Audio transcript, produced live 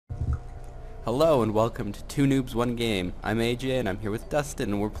Hello and welcome to Two Noobs, One Game. I'm AJ and I'm here with Dusten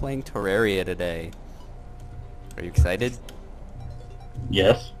and we're playing Terraria today. Are you excited?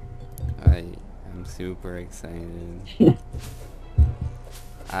 Yes. I am super excited.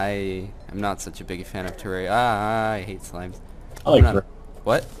 I am not such a big fan of Terraria. I hate slimes. I like I'm not. Terraria.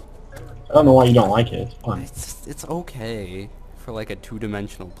 What? I don't know why you don't like it. It's fun. It's okay for like a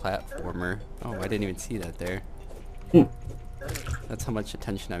two-dimensional platformer. Oh, I didn't even see that there. That's how much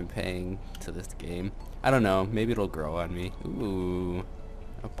attention I'm paying to this game. I don't know. Maybe it'll grow on me. Ooh,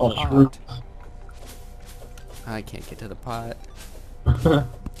 a All the shrooms. pot. I can't get to the pot.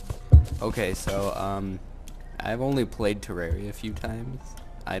 Okay, so I've only played Terraria a few times.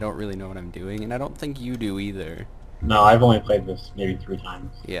 I don't really know what I'm doing, and I don't think you do either. No, I've only played this maybe 3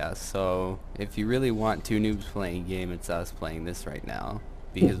 times. Yeah, so if you really want two noobs playing a game, it's us playing this right now.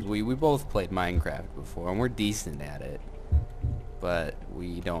 Because we both played Minecraft before, and we're decent at it. But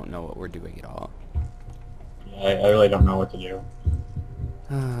we don't know what we're doing at all. Yeah, I really don't know what to do.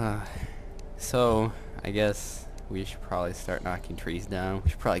 So, I guess we should probably start knocking trees down.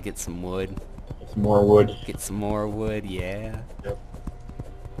 We should probably get some wood. It's more wood. Get some more wood, yeah. Yep.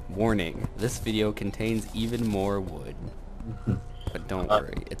 Warning, this video contains even more wood. But don't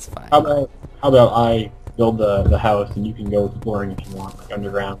worry, it's fine. How about I build the house and you can go exploring if you want, like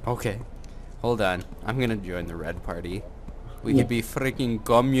underground. Okay, hold on. I'm gonna join the red party. We could be freaking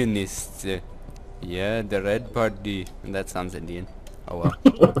communists. Yeah, the red party. And that sounds Indian. Oh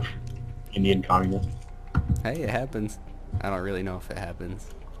well. Indian communist. Hey, it happens. I don't really know if it happens.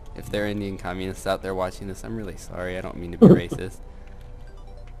 If there are Indian communists out there watching this, I'm really sorry. I don't mean to be racist.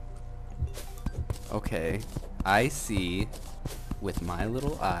 Okay, I see, with my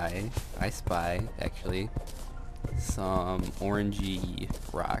little eye, I spy, actually, some orangey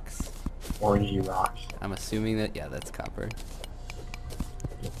rocks. Orangey rocks. I'm assuming that, yeah, that's copper.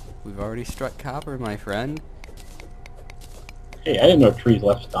 We've already struck copper, my friend. Hey, I didn't know trees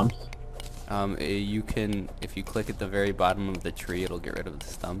left stumps. You can, if you click at the very bottom of the tree, it'll get rid of the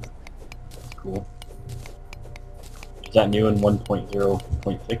stumps. That's cool. Is that new in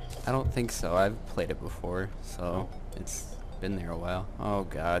 1.0.6? I don't think so. I've played it before, so it's been there a while. Oh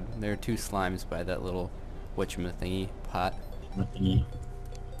god, there are 2 slimes by that little whatchamathingy pot. Thingy.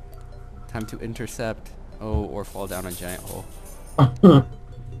 Time to intercept. Oh, or fall down a giant hole.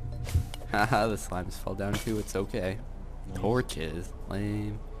 Haha, the slimes fall down too, it's okay. Torches.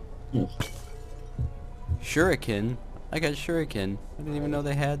 Lame. Yes. Shuriken? I got shuriken. I didn't even know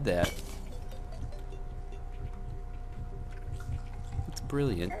they had that. It's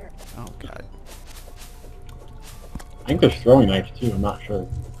brilliant. Oh god. I think there's throwing knives too, I'm not sure.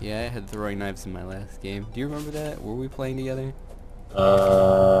 Yeah, I had throwing knives in my last game. Do you remember that? Were we playing together?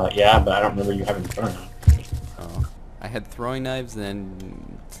 Yeah, but I don't remember you having throwing knives. Oh. I had throwing knives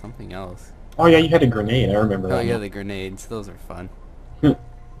and something else. Oh yeah, you had a grenade, I remember Oh that. yeah, the grenades. Those are fun.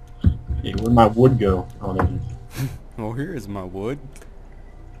 Hey, where'd my wood go? Oh, there it is. Oh, here's my wood.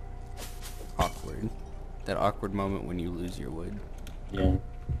 Awkward. That awkward moment when you lose your wood. Yeah.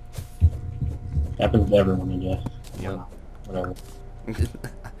 Happens to everyone, I guess. Yep. Whatever.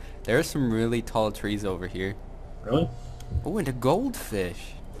 There are some really tall trees over here. Really? Oh, and a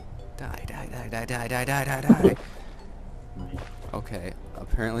goldfish. Die, die, die, die, die, die, die, die, die. Nice. Okay,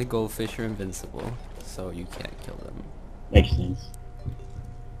 apparently goldfish are invincible, so you can't kill them. Makes sense.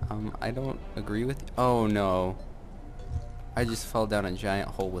 I don't agree with you. Oh no. I just fell down a giant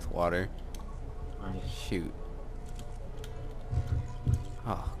hole with water. Nice. Shoot.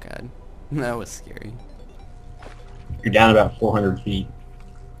 Oh god. That was scary. You're down about 400 feet.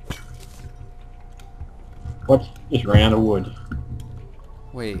 What? Just ran out of wood.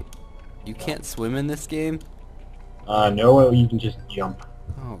 Wait, you can't swim in this game? No, you can just jump.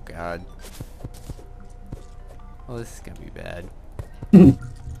 Oh god. Oh, this is gonna be bad.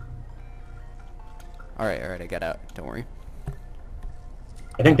 Alright, I got out. Don't worry.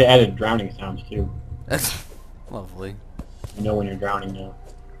 I think they added drowning sounds too. That's lovely. You know when you're drowning now.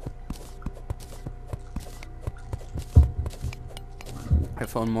 I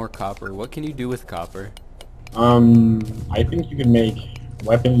found more copper. What can you do with copper? I think you can make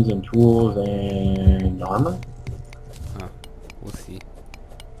weapons and tools and armor. Huh. We'll see.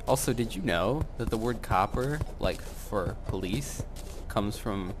 Also, did you know that the word copper, like for police, comes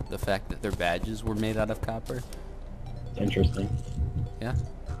from the fact that their badges were made out of copper? Interesting. Yeah.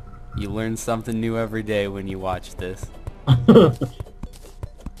 You learn something new every day when you watch this. God,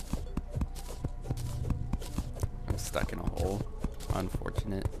 I'm stuck in a hole.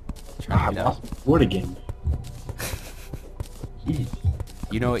 Unfortunate. I Trying to get out. lost wood again. Jeez.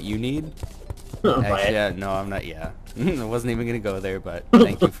 You know what you need? By Actually, it. yeah, no, I'm not. Yeah, I wasn't even gonna go there, but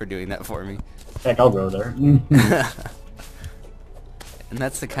thank you for doing that for me. Heck, I'll go there. And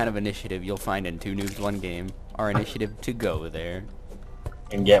that's the kind of initiative you'll find in Two Noobs One Game. Our initiative to go there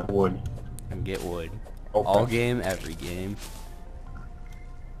And get wood. and get wood. Oh, All crap. game, every game.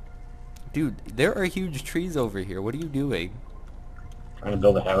 Dude, there are huge trees over here. What are you doing? Trying to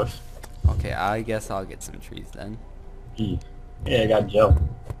build a house. Okay, I guess I'll get some trees then. Gee. Yeah, I got gel.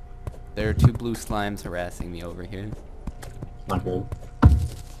 There are 2 blue slimes harassing me over here. It's not good.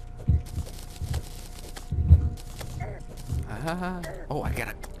 Ah, oh, I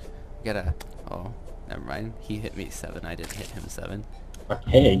gotta, oh, never mind. He hit me 7, I didn't hit him 7. A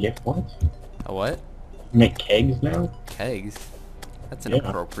keg? What? A what? You make kegs now? Kegs? That's Yeah.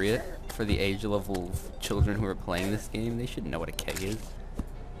 inappropriate for the age level of children who are playing this game. They should know what a keg is.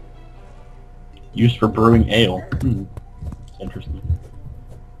 Used for brewing ale. Hmm. It's interesting.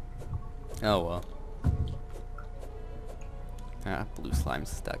 Oh well. Ah, blue slime's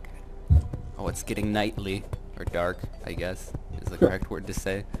stuck. Oh, it's getting nightly. Or dark, I guess, is the correct word to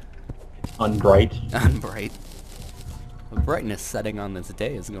say. Unbright. Unbright. The brightness setting on this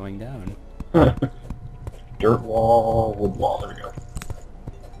day is going down. Dirt wall, wood wall. There we go.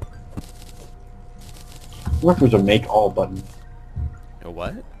 What if there's a make all button? A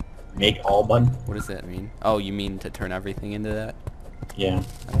what? Make all button? What does that mean? Oh, you mean to turn everything into that? Yeah.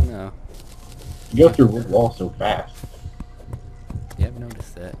 I don't know. You go through wood wall so fast. Yeah, I've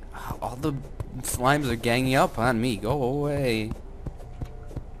noticed that. Oh, all the slimes are ganging up on me. Go away.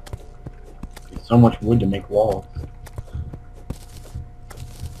 There's so much wood to make walls.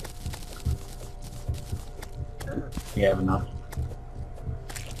 You have enough.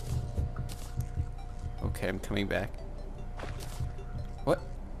 Okay, I'm coming back. What?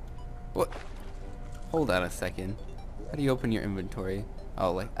 What? Hold on a second. How do you open your inventory?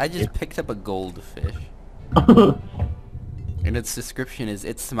 Oh, like, I just picked up a goldfish. And its description is,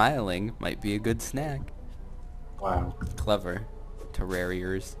 it's smiling, might be a good snack. Wow. Clever.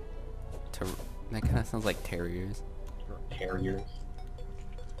 Terrariers. That kind of sounds like terriers. Terriers.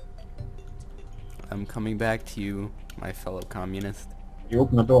 I'm coming back to you, my fellow communist. You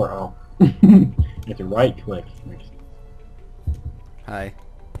open the door, oh. You have to right click. Hi.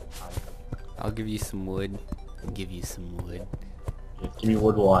 I'll give you some wood. Give you some wood. Just give me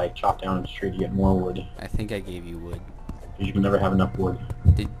wood while I chop down a tree to get more wood. I think I gave you wood. Because you can never have enough wood.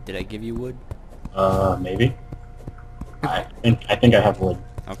 Did I give you wood? Maybe. I think I have wood.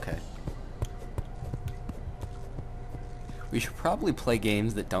 Okay. We should probably play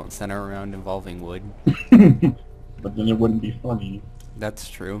games that don't center around involving wood. But then it wouldn't be funny. That's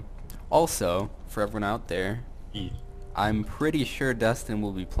true. Also, for everyone out there, Jeez. I'm pretty sure Dusten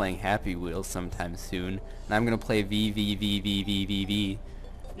will be playing Happy Wheels sometime soon, and I'm gonna play V.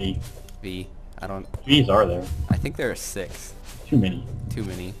 I don't. V's are there. I think there are 6. Too many. Too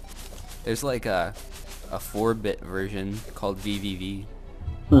many. There's like a 4-bit version called VVV.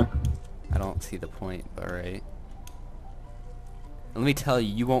 Huh. I don't see the point, but alright. Let me tell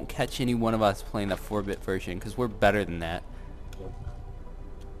you, you won't catch any one of us playing the 4-bit version, because we're better than that.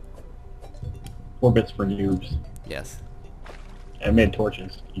 4 bits for noobs. Yes. I made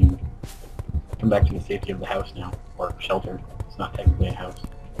torches. You come back to the safety of the house now. Or shelter. It's not technically a house.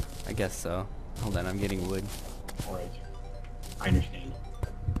 I guess so. Hold on, I'm getting wood. Alright. I understand.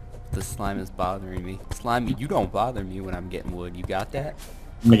 The slime is bothering me. Slime, you don't bother me when I'm getting wood. You got that?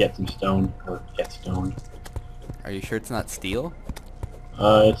 I'm gonna get some stone. Or get stone. Are you sure it's not steel?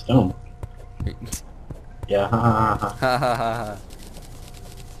 It's stone. Ha Yeah, ha ha ha. ha ha ha.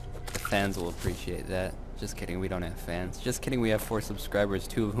 The fans will appreciate that. Just kidding, we don't have fans. Just kidding, we have 4 subscribers,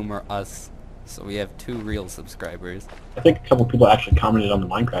 2 of whom are us. So we have 2 real subscribers. I think a couple people actually commented on the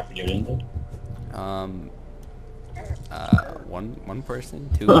Minecraft video, didn't they? One person?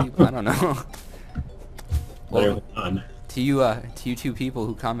 2 people? I don't know. Better Well, than none. to you 2 people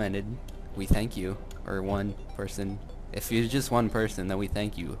who commented, we thank you. Or 1 person. If you're just 1 person, then we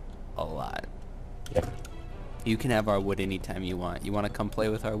thank you a lot. Yeah. You can have our wood anytime you want. You want to come play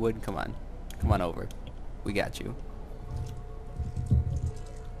with our wood? Come on. Come on over. We got you.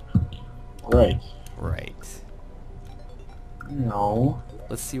 Right. Right. No.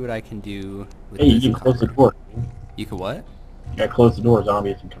 Let's see what I can do with Hey, this you can close the copper. door. You can what? You gotta close the door,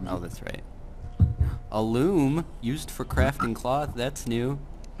 zombies can come Oh, in. that's right. A loom used for crafting cloth. That's new.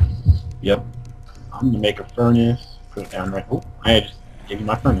 Yep. I'm gonna make a furnace. Put it down right. Oh, I just gave you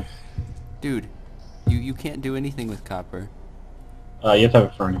my furnace. Dude, you can't do anything with copper. You have to have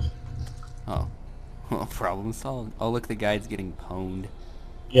a furnace. Oh. Well, problem solved. Oh, look, the guy's getting pwned.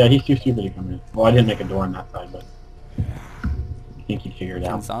 Yeah, he's too stupid to come in. Well, I didn't make a door on that side, but I think he'd figure it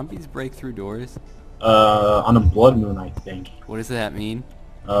Can out. zombies break through doors? On a blood moon, I think. What does that mean?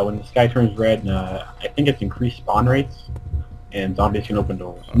 When the sky turns red, I think it's increased spawn rates, and zombies can open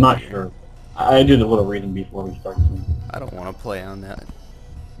doors. I'm not sure. I did a little reading before we started. I don't want to play on that.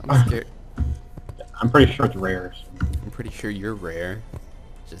 I'm scared. I'm pretty sure it's rare. So I'm pretty sure you're rare.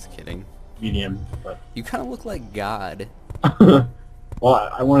 Just kidding. medium, but You kind of look like God.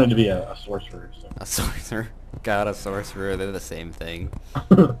 well, I wanted to be a sorcerer. So. A sorcerer. God, a sorcerer. They're the same thing.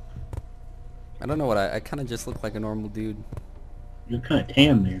 I don't know what I kind of just look like a normal dude. You're kind of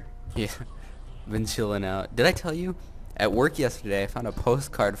tan there. Yeah. Been chilling out. Did I tell you? At work yesterday, I found a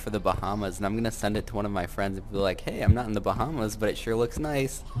postcard for the Bahamas, and I'm going to send it to one of my friends and be like, hey, I'm not in the Bahamas, but it sure looks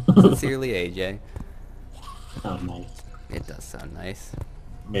nice. Sincerely, AJ. Sounds nice. It does sound nice.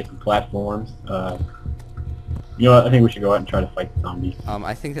 Made some platforms. You know what? I think we should go out and try to fight the zombies.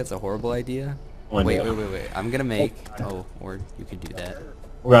 I think that's a horrible idea. Wait. Wait. I'm going to make... Oh, or you could do that.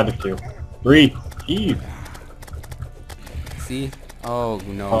 We're out of 2. 3. Eve. See? Oh,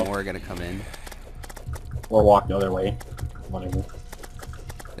 no, more are going to come in. Or walk the other way. Whatever.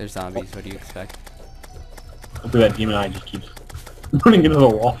 There's zombies. What do you expect? Hopefully that demon eye just keeps running into the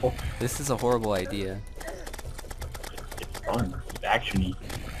wall. This is a horrible idea. It's fun. It's action-y.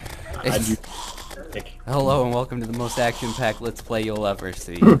 Hello and welcome to the most action-packed Let's Play you'll ever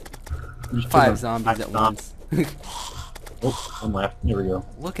see. Just 5 zombies at once. Oh, one left. Here we go.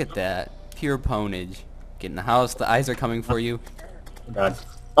 Look at that. Pure ponage. Get in the house. The eyes are coming for you. Oh, God.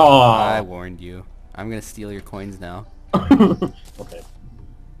 Oh! I warned you. I'm gonna steal your coins now. Okay.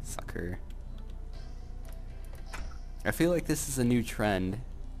 Sucker. I feel like this is a new trend.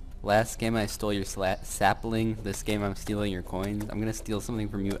 Last game I stole your sapling. This game I'm stealing your coins. I'm gonna steal something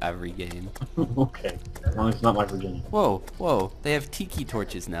from you every game. Okay. As long as it's not my Virginia. Whoa, whoa. They have tiki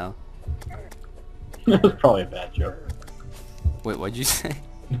torches now. That was probably a bad joke. Wait, what'd you say?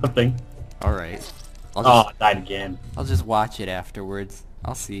 Nothing. Alright. I died again. I'll just watch it afterwards.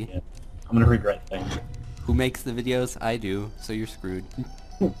 I'll see. Yeah. I'm gonna regret things. Who makes the videos? I do, so you're screwed.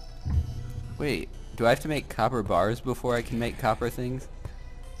 Wait, do I have to make copper bars before I can make copper things?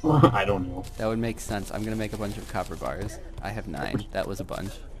 I don't know. That would make sense. I'm gonna make a bunch of copper bars. I have 9. That was a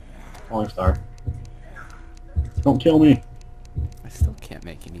bunch. Falling star. Don't kill me. I still can't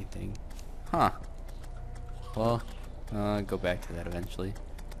make anything. Huh. Well, go back to that eventually.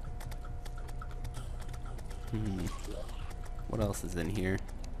 What else is in here?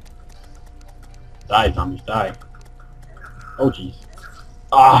 Die, zombies, die. Oh, jeez.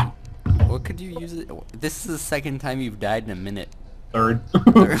 Ah! What could you use it? This is the second time you've died in a minute. Third.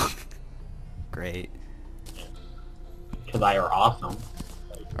 Great. Because I are awesome.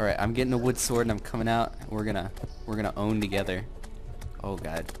 Alright, I'm getting a wood sword and I'm coming out. We're gonna own together. Oh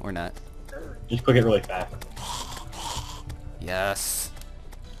god, or not. Just click it really fast. Yes.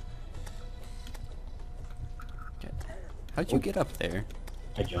 Okay. How'd you get up there?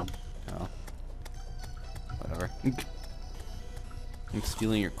 I jumped. Oh. Whatever. I'm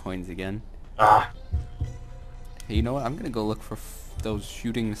stealing your coins again. Ah! Hey, you know what? I'm gonna go look for those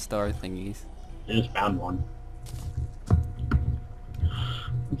shooting star thingies. I just found one.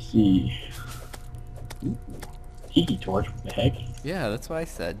 Let's see. Ooh. Tiki torch, what the heck? Yeah, that's what I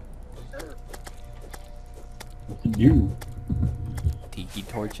said. What's it do? Tiki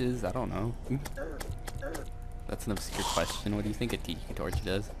torches? I don't know. That's an obscure question. What do you think a tiki torch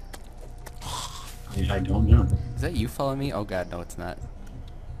does? I don't know. Is that you following me? Oh god, no it's not.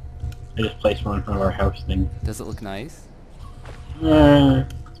 I just placed one in front of our house thing. Does it look nice?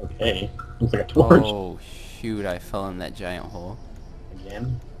 It's okay. Looks like a torch. Oh shoot, I fell in that giant hole.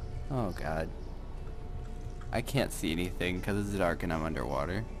 Again? Oh god. I can't see anything because it's dark and I'm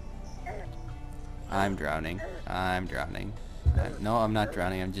underwater. I'm drowning. I'm drowning. No, I'm not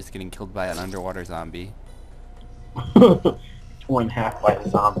drowning. I'm just getting killed by an underwater zombie. Torn in half by a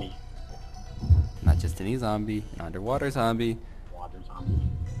zombie. Not just any zombie, an underwater zombie. Water zombie.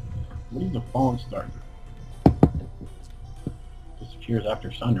 What is a fallen star? Disappears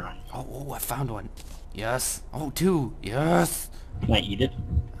after sunrise. Oh, I found one. Yes. Oh, 2. Yes. Can I eat it?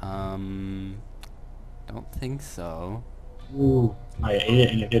 Don't think so. Ooh. I ate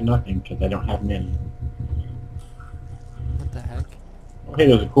it and it did nothing because I don't have many. What the heck? Okay,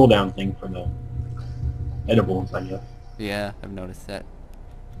 there's a cooldown thing for the edibles, I guess. Yeah, I've noticed that.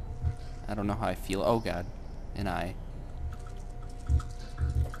 I don't know how I feel. Oh god. An eye.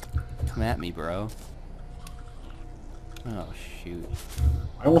 Come at me, bro. Oh, shoot.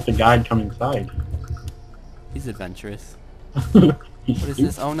 I want the guide come inside. He's adventurous. What What is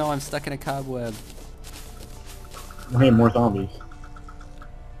this? Oh no, I'm stuck in a cobweb. Hey, more zombies.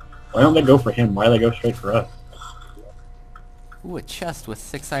 Why don't they go for him? Why do they go straight for us? Ooh, a chest with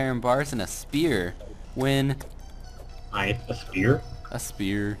 6 iron bars and a spear. Win. Nice. A spear? A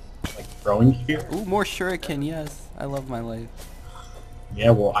spear. Like throwing spear? Ooh, more shuriken, yes. I love my life. Yeah,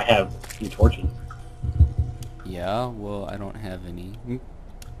 well, I have 2 torches. Yeah, well, I don't have any.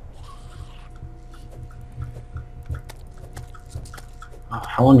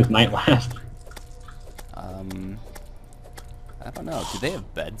 How long does night last? I don't know. Do they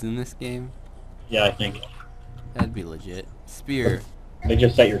have beds in this game? Yeah, I think. That'd be legit. Spear. They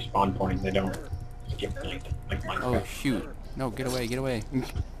just set your spawn point. They don't skip night like Oh, Minecraft. shoot. No, get away, get away.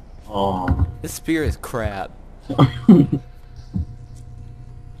 Oh. This spear is crap.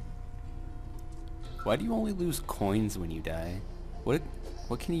 Why do you only lose coins when you die? What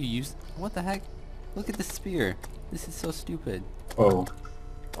can you use? What the heck? Look at this spear. This is so stupid. Oh.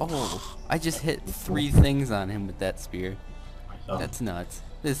 Oh, I just hit 3 things on him with that spear. Myself. That's nuts.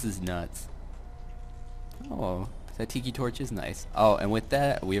 This is nuts. Oh, that tiki torch is nice. Oh, and with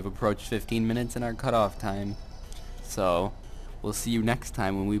that, we have approached 15 minutes in our cutoff time. So, we'll see you next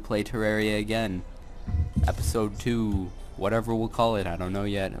time when we play Terraria again. Episode 2, whatever we'll call it, I don't know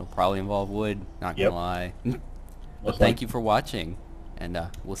yet. It'll probably involve wood, not gonna lie. But thank you for watching, and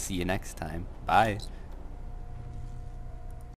we'll see you next time. Bye.